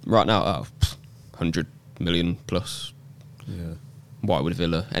 now? Right now, 100 million plus. Yeah. Why would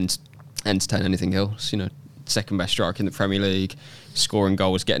Villa entertain anything else? Second best striker in the Premier League, scoring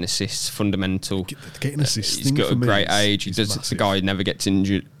goals, getting assists, fundamental. Getting assists. He's got a great age. The guy who never gets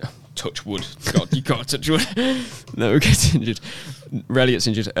injured. Touch wood. God, you got to touch wood. Never gets injured. Rarely gets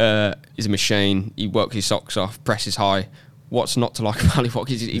injured. He's a machine. He works his socks off, presses high. What's not to like about Ollie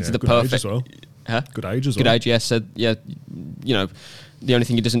Watkins? He's the perfect. Age as well. Huh? Good age as well. Good age, yes. Said, yeah. The only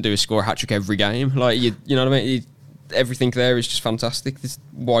thing he doesn't do is score a hat trick every game. You know what I mean? Everything there is just fantastic.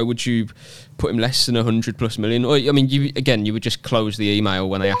 Why would you put him less than 100+ million? Or you would just close the email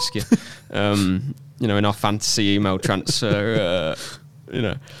when they ask you. In our fantasy email transfer,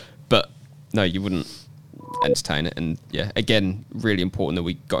 But no, you wouldn't entertain it. And yeah, again, really important that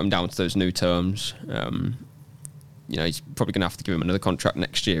we got him down to those new terms. He's probably going to have to give him another contract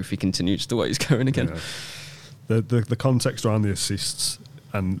next year if he continues the way he's going again. Yeah. The context around the assists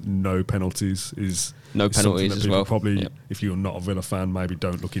and no penalties is as well. Probably, if you're not a Villa fan, maybe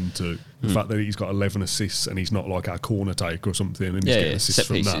don't look into the fact that he's got 11 assists and he's not like our corner taker or something, and he's getting assists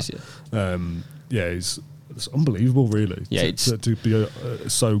from pieces, that. It's unbelievable, really. Yeah, to be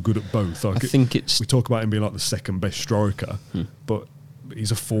so good at both. I think it's. We talk about him being like the second best striker, but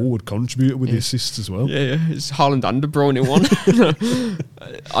he's a forward contributor with the assists as well. Yeah, it's Haaland and De Bruyne in one.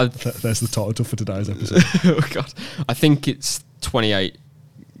 There's the title for today's episode. Oh God, I think it's 28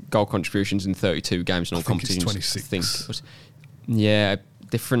 goal contributions in 32 games in all competitions. It's 26. I think. Yeah,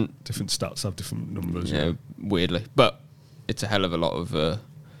 different stats have different numbers. Yeah, weirdly, but it's a hell of a lot of. The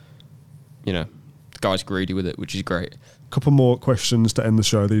guy's greedy with it, which is great. Couple more questions to end the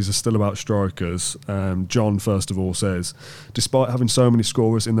show. These are still about strikers. John, first of all, says, despite having so many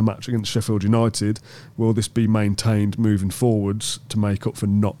scorers in the match against Sheffield United, will this be maintained moving forwards to make up for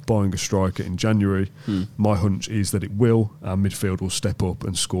not buying a striker in January? My hunch is that it will. Our midfield will step up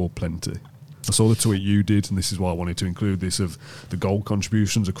and score plenty. I saw the tweet you did, and this is why I wanted to include this, of the goal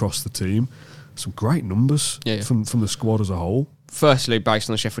contributions across the team. Some great numbers from the squad as a whole. Firstly, based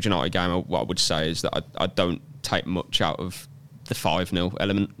on the Sheffield United game, what I would say is that I don't take much out of the 5-0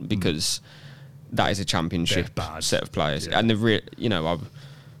 element, because that is a championship set of players. Yeah. And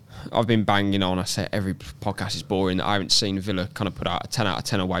I've been banging on, I say every podcast is boring, that I haven't seen Villa kind of put out a 10 out of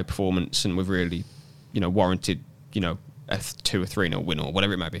 10 away performance and we've really, warranted, a 2 or 3-0 win or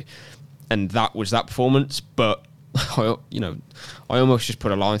whatever it may be. And that was that performance, but I almost just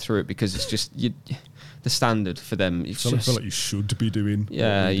put a line through it, because it's just the standard for them. I feel like you should be doing.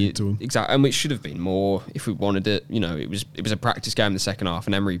 Yeah, exactly, and it should have been more if we wanted it. It was a practice game in the second half,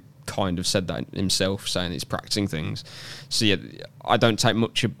 and Emery kind of said that himself, saying he's practicing things. So yeah, I don't take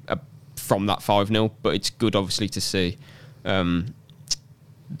much from that 5-0, but it's good obviously to see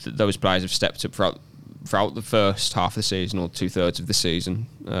those players have stepped up throughout the first half of the season, or 2/3 of the season.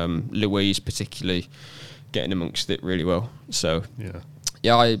 Louise particularly getting amongst it really well. So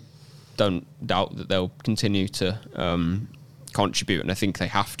yeah, I don't doubt that they'll continue to contribute, and I think they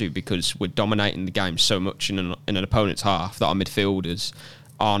have to, because we're dominating the game so much in an opponent's half that our midfielders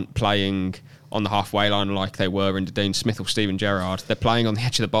aren't playing on the halfway line like they were in Dean Smith or Steven Gerrard. They're playing on the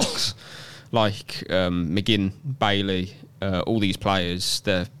edge of the box, like McGinn, Bailey, all these players.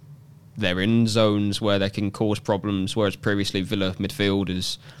 They're in zones where they can cause problems, whereas previously Villa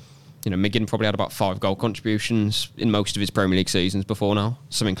midfielders, McGinn probably had about 5 goal contributions in most of his Premier League seasons before now.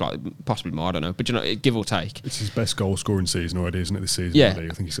 Something like, possibly more, I don't know. But, give or take. It's his best goal-scoring season already, isn't it, this season? Yeah. I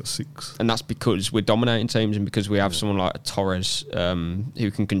think he's got 6. And that's because we're dominating teams, and because we have someone like a Torres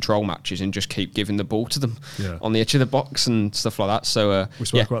who can control matches and just keep giving the ball to them on the edge of the box and stuff like that. So we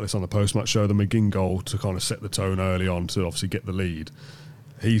spoke about this on the post-match show, the McGinn goal to kind of set the tone early on to obviously get the lead.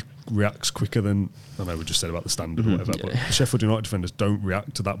 He reacts quicker than, I know we just said about the standard or whatever, but the Sheffield United defenders don't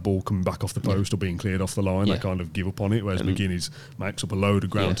react to that ball coming back off the post or being cleared off the line. They kind of give up on it, whereas McGinn makes up a load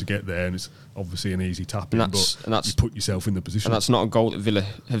of ground to get there, and it's obviously an easy tap in, but you put yourself in the position. And that's not a goal that Villa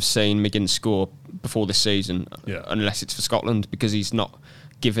have seen McGinn score before this season, unless it's for Scotland, because he's not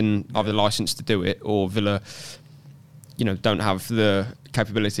given either the licence to do it, or Villa don't have the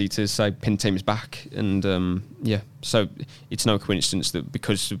capability to, say, pin teams back. And so it's no coincidence that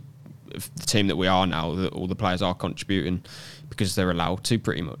because of the team that we are now, that all the players are contributing, because they're allowed to,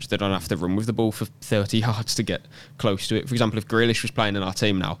 pretty much. They don't have to run with the ball for 30 yards to get close to it. For example, if Grealish was playing in our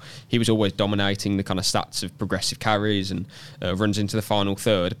team now, he was always dominating the kind of stats of progressive carries and runs into the final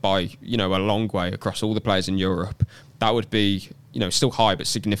third by a long way across all the players in Europe. That would be still high, but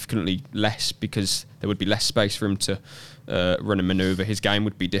significantly less, because there would be less space for him to run and manoeuvre. His game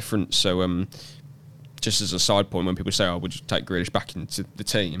would be different. So just as a side point, when people say, would you take Grealish back into the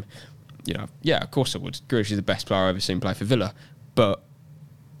team? Of course I would. Grealish is the best player I've ever seen play for Villa, but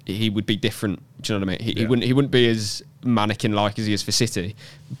he would be different. Do you know what I mean? He wouldn't be as mannequin-like as he is for City,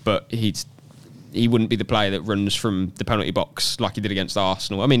 but he wouldn't be the player that runs from the penalty box like he did against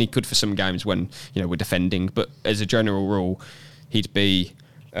Arsenal. I mean, he could for some games when we're defending, but as a general rule, he'd be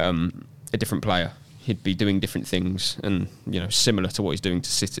a different player. He'd be doing different things, and similar to what he's doing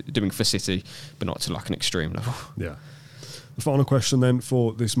for City, but not to like an extreme level. Yeah. The final question then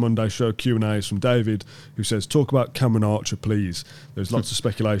for this Monday show Q&A is from David, who says, talk about Cameron Archer, please. There's lots of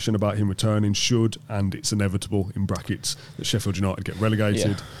speculation about him returning should, and it's inevitable, in brackets, that Sheffield United get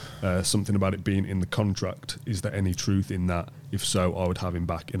relegated. Something about it being in the contract. Is there any truth in that? If so, I would have him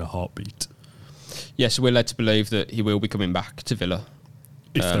back in a heartbeat. Yes, we're led to believe that he will be coming back to Villa.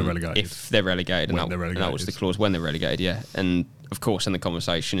 If they're relegated. If they're relegated. And that was the clause, when they're relegated, yeah. And, of course, then the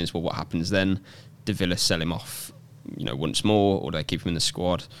conversation is, well, what happens then? Do Villa sell him off once more, or do they keep him in the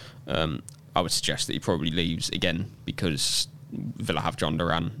squad? I would suggest that he probably leaves again, because Villa have John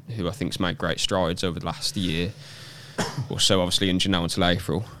Duran, who I think's made great strides over the last year or so, obviously injured now until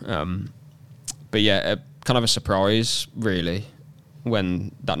April. But yeah, kind of a surprise, really,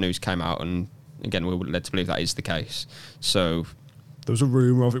 when that news came out, and again, we were led to believe that is the case. So There was a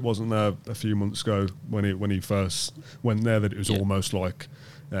rumour of it, wasn't there, a few months ago when he first went there, that it was almost like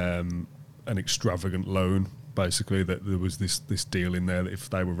an extravagant loan. Basically, that there was this deal in there that if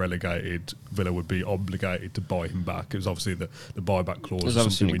they were relegated, Villa would be obligated to buy him back. It was obviously the buyback clause, is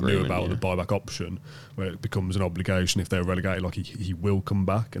something we knew about, the buyback option, where it becomes an obligation if they're relegated. Like he will come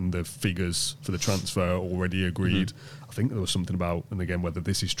back, and the figures for the transfer are already agreed. I think there was something about, and again, whether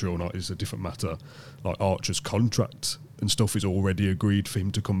this is true or not is a different matter. Like Archer's contract and stuff is already agreed for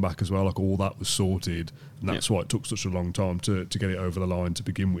him to come back as well. Like all that was sorted, and that's why it took such a long time to get it over the line to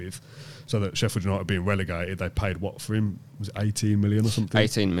begin with. So that Sheffield United being relegated, they paid what for him? Was it 18 million or something?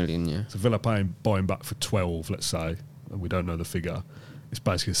 18 million, yeah. So Villa buying back for 12, let's say, and we don't know the figure. It's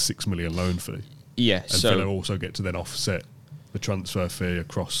basically a 6 million loan fee. Yeah, and Villa also get to then offset the transfer fee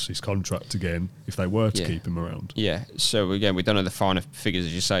across his contract again if they were to keep him around. Yeah, so again, we don't know the finer figures,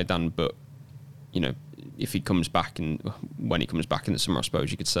 as you say, Dan, but, you know, if he comes back and when he comes back in the summer, I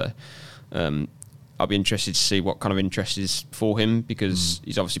suppose you could say, I'll be interested to see what kind of interest is for him, because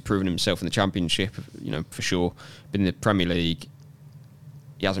he's obviously proven himself in the Championship, you know, for sure. But in the Premier League,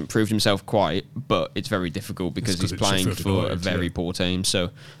 he hasn't proved himself quite, but it's very difficult because he's playing for a very poor team.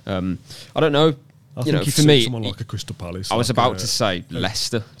 So I don't know. I think for me, someone like a Crystal Palace. I was about to say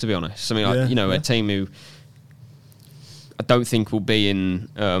Leicester, to be honest. I mean, a team who I don't think will be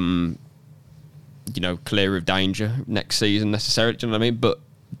in, clear of danger next season necessarily. Do you know what I mean? But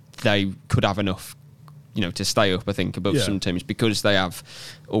they could have enough, to stay up, I think, above some teams, because they have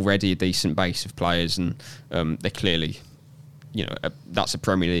already a decent base of players, and they're clearly, that's a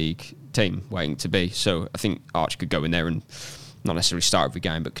Premier League team waiting to be. So I think Arch could go in there and not necessarily start every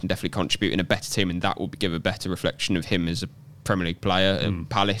game, but can definitely contribute in a better team, and that will give a better reflection of him as a Premier League player. And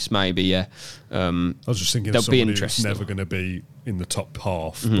Palace, maybe, I was just thinking they'll be interesting. Never going to be in the top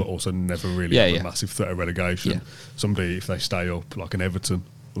half, but also never really have a massive threat of relegation. Yeah. Somebody, if they stay up, like an Everton,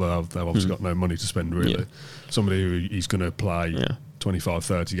 well, they've obviously got no money to spend, really. Yeah. Somebody who he's going to play 25,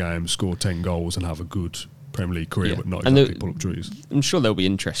 30 games, score 10 goals and have a good Premier League career, but not exactly pull up trees. I'm sure there'll be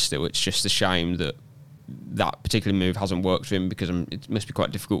interest still. It's just a shame that particular move hasn't worked for him, because it must be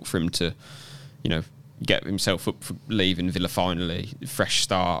quite difficult for him to, get himself up for leaving Villa finally, fresh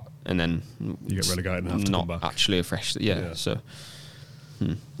start, and then you get relegated and have to come back. Not actually a fresh, so...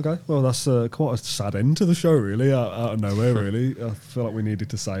 Okay, well, that's quite a sad end to the show, really, out of nowhere, really. I feel like we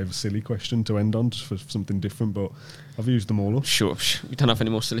needed to save a silly question to end on, just for something different, but I've used them all up. Sure. We don't have any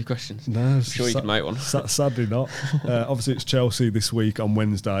more silly questions. No. I'm sure you could make one. Sadly not. Obviously, it's Chelsea this week on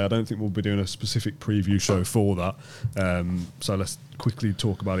Wednesday. I don't think we'll be doing a specific preview show for that. So let's quickly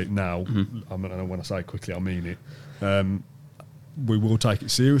talk about it now. I mean, when I say quickly, I mean it. We will take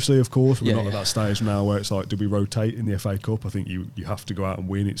it seriously, of course. We're not at that stage now where it's like, do we rotate in the FA Cup? I think you have to go out and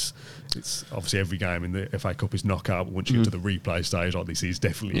win. It's obviously every game in the FA Cup is knockout, but once you get to the replay stage, like this is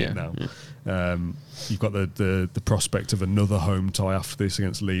definitely it now. Yeah. You've got the prospect of another home tie after this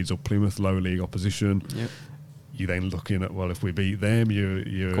against Leeds or Plymouth, low league opposition. Yep. You're then looking at, well, if we beat them,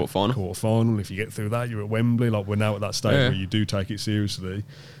 you're quarter-final. If you get through that, you're at Wembley. Like, we're now at that stage where you do take it seriously.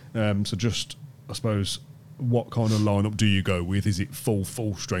 So just, I suppose, what kind of lineup do you go with? Is it full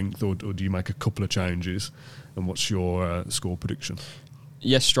strength, or do you make a couple of changes? And what's your score prediction?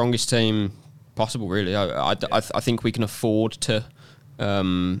 Yes, strongest team possible, really. I think we can afford to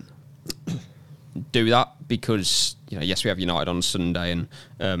do that, because yes, we have United on Sunday,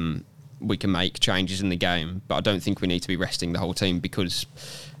 and we can make changes in the game, but I don't think we need to be resting the whole team, because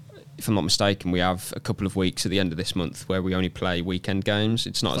if I'm not mistaken, we have a couple of weeks at the end of this month where we only play weekend games.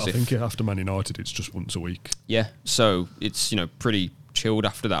 It's not I think after Man United, it's just once a week. Yeah, so it's pretty chilled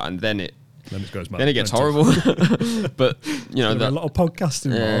after that, and then it goes mad. Then it gets horrible. But a lot of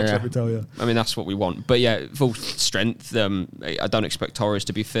podcasting, let me tell you. I mean, that's what we want. But yeah, full strength. I don't expect Torres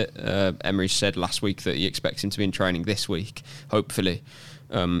to be fit. Emery said last week that he expects him to be in training this week, hopefully.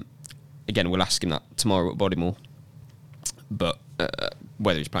 Again, we'll ask him that tomorrow at Bodymore. But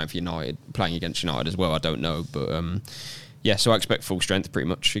whether he's playing for United, playing against United as well, I don't know. But so I expect full strength pretty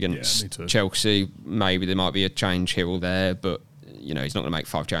much against Chelsea. Maybe there might be a change here or there, but he's not going to make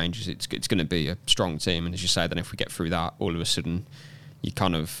 5 changes. It's going to be a strong team, and as you say, then if we get through that, all of a sudden you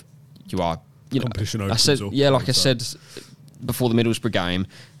are competition opens up. I said before the Middlesbrough game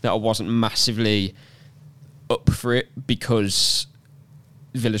that I wasn't massively up for it because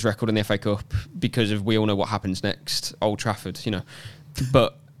Villa's record in the FA Cup, because we all know what happens next, Old Trafford,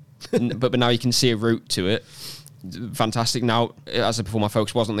 but now you can see a route to it. Fantastic. Now, as I said before, my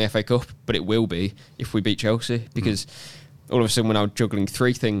focus wasn't on the FA Cup, but it will be if we beat Chelsea, because all of a sudden we're now juggling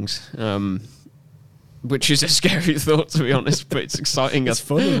 3 things. which is a scary thought, to be honest, but it's exciting. It's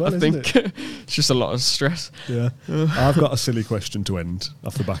fun as well, I think isn't it? it's just a lot of stress. Yeah. I've got a silly question to end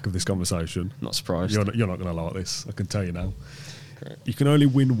off the back of this conversation. Not surprised. You're not going to like this, I can tell you now. Great. You can only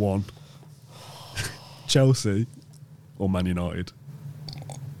win one. Chelsea or Man United?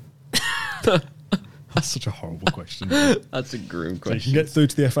 That's such a horrible question. That's a grim So you question. can get through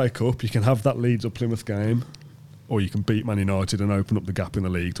to the FA Cup, you can have that Leeds or Plymouth game, or you can beat Man United and open up the gap in the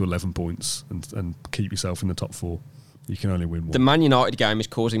league to 11 points and keep yourself in the top 4. You can only win one. The Man United game is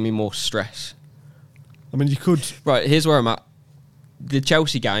causing me more stress. I mean, you could... Right, here's where I'm at. The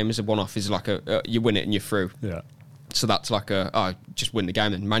Chelsea game is a one-off, is like you win it and you're through. Yeah. So that's like just win the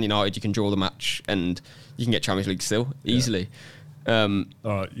game. And Man United, you can draw the match and you can get Champions League still, easily. Not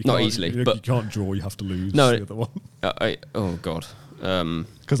easily, but... You can't draw, you have to lose No, the other one. Oh, God.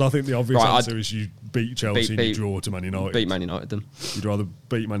 Because I think the obvious answer is you beat Chelsea and you draw to Man United. Beat Man United then. You'd rather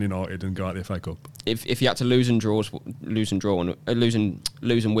beat Man United and go out the FA Cup. If you had to lose and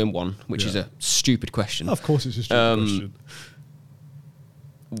win one, which is a stupid question. Of course, it's a stupid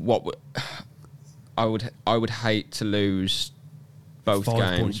question. I would hate to lose both games.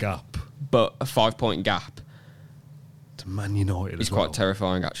 5-point gap. But a 5-point gap To Man United is quite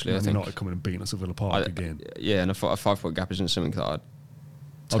terrifying, actually. Man I think United coming and beating us at Villa Park again. Yeah, and a 5-point gap isn't something that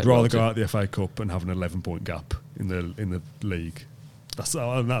I'd rather go out the FA Cup and have an 11-point gap in the league.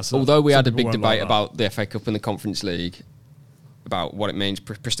 Although we had a big debate about the FA Cup and the Conference League, about what it means,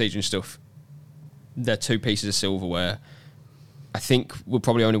 prestige and stuff. They're 2 pieces of silverware. I think we'll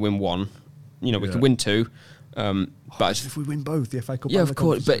probably only win one. We could win 2. But if we win both, the FA Cup, yeah, of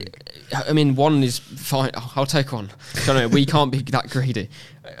course. But I mean, one is fine. I'll take one. We can't be that greedy.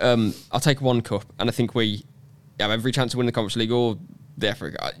 I'll take one cup, and I think we have every chance to win the Conference League or the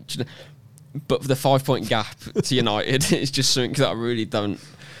FA Cup. But the 5-point gap to United is just something that I really don't.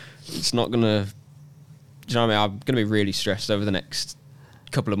 It's not gonna. Do you know what I mean? I'm gonna be really stressed over the next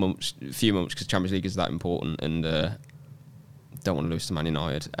couple of months, few months, because Champions League is that important, and don't want to lose to Man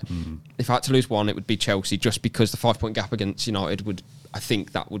United. If I had to lose one, it would be Chelsea, just because the 5-point gap against United would. I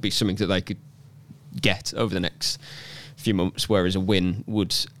think that would be something that they could get over the next few months, whereas a win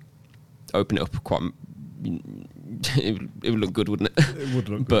would open it up quite. It would look good, wouldn't it? It would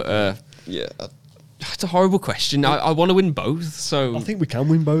look good. But it's a horrible question. I want to win both, so I think we can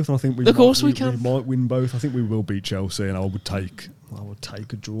win both. And I think we might win both. I think we will beat Chelsea, and I would take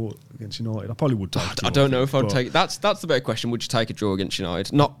a draw against United. I probably would take. I don't know if I'd take. That's the better question. Would you take a draw against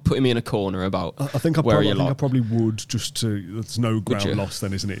United? Not putting me in a corner about. I think I probably would. Just to there's no ground lost,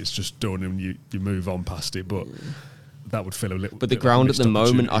 then, isn't it? It's just done, and you move on past it. But that would feel a little. But the ground at the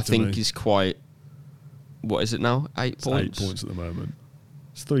moment, I think, is quite. What is it now? 8 points. 8 points at the moment.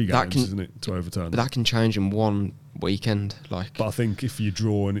 It's 3 games, isn't it, to overturn? But that can change in one weekend. But I think if you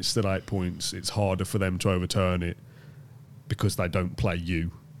draw and it's still 8 points, it's harder for them to overturn it because they don't play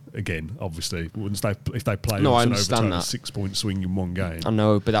you again. Obviously, if they play us and overturn a 6-point swing in one game. I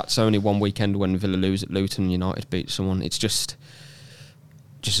know, but that's only one weekend when Villa lose at Luton and United beat someone. It's just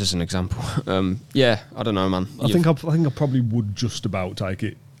as an example. I don't know, man. I think I probably would just about take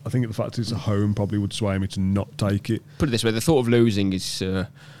it. I think the fact it's at home probably would sway me to not take it. Put it this way, the thought of losing is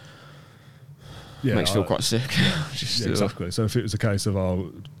makes you feel quite sick. Exactly. So if it was a case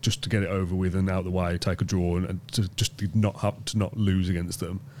of just to get it over with and out of the way, take a draw and to just not lose against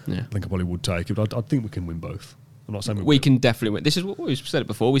them, I think I probably would take it. But I think we can win both. I'm not saying we can definitely win. This is what we've said it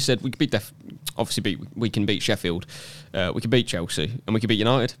before. We said we could we can beat Sheffield, we can beat Chelsea, and we can beat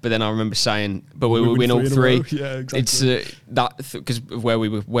United. But then I remember saying, but we will win all 3. Yeah, exactly. It's because of where we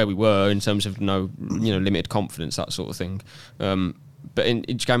were in terms of limited confidence, that sort of thing. But in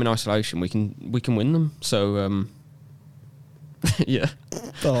each game in isolation, we can win them. So yeah.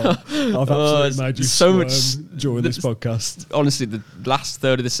 I've absolutely made you so much during this podcast. Honestly, the last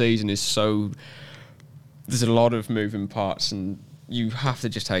third of the season is so. There's a lot of moving parts, and you have to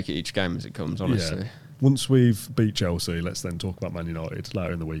just take it each game as it comes, honestly. Yeah. Once we've beat Chelsea, let's then talk about Man United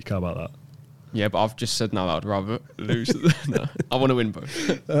later in the week. How about that? Yeah, but I've just said now that I'd rather lose. No, I want to win both.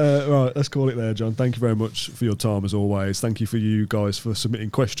 Right, let's call it there, John. Thank you very much for your time, as always. Thank you for you guys for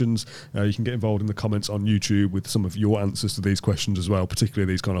submitting questions. You can get involved in the comments on YouTube with some of your answers to these questions as well,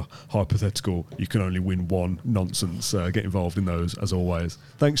 particularly these kind of hypothetical, you can only win one nonsense. Get involved in those, as always.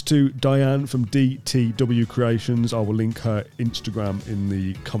 Thanks to Diane from DTW Creations. I will link her Instagram in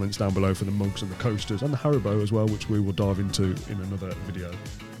the comments down below for the mugs and the coasters and the Haribo as well, which we will dive into in another video.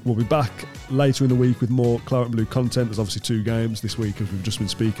 We'll be back later in the week with more Claret and Blue content. There's obviously 2 games this week, as we've just been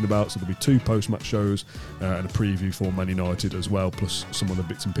speaking about, so there'll be 2 post-match shows and a preview for Man United as well, plus some other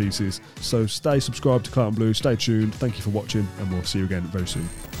bits and pieces. So stay subscribed to Claret and Blue, stay tuned, thank you for watching, and we'll see you again very soon.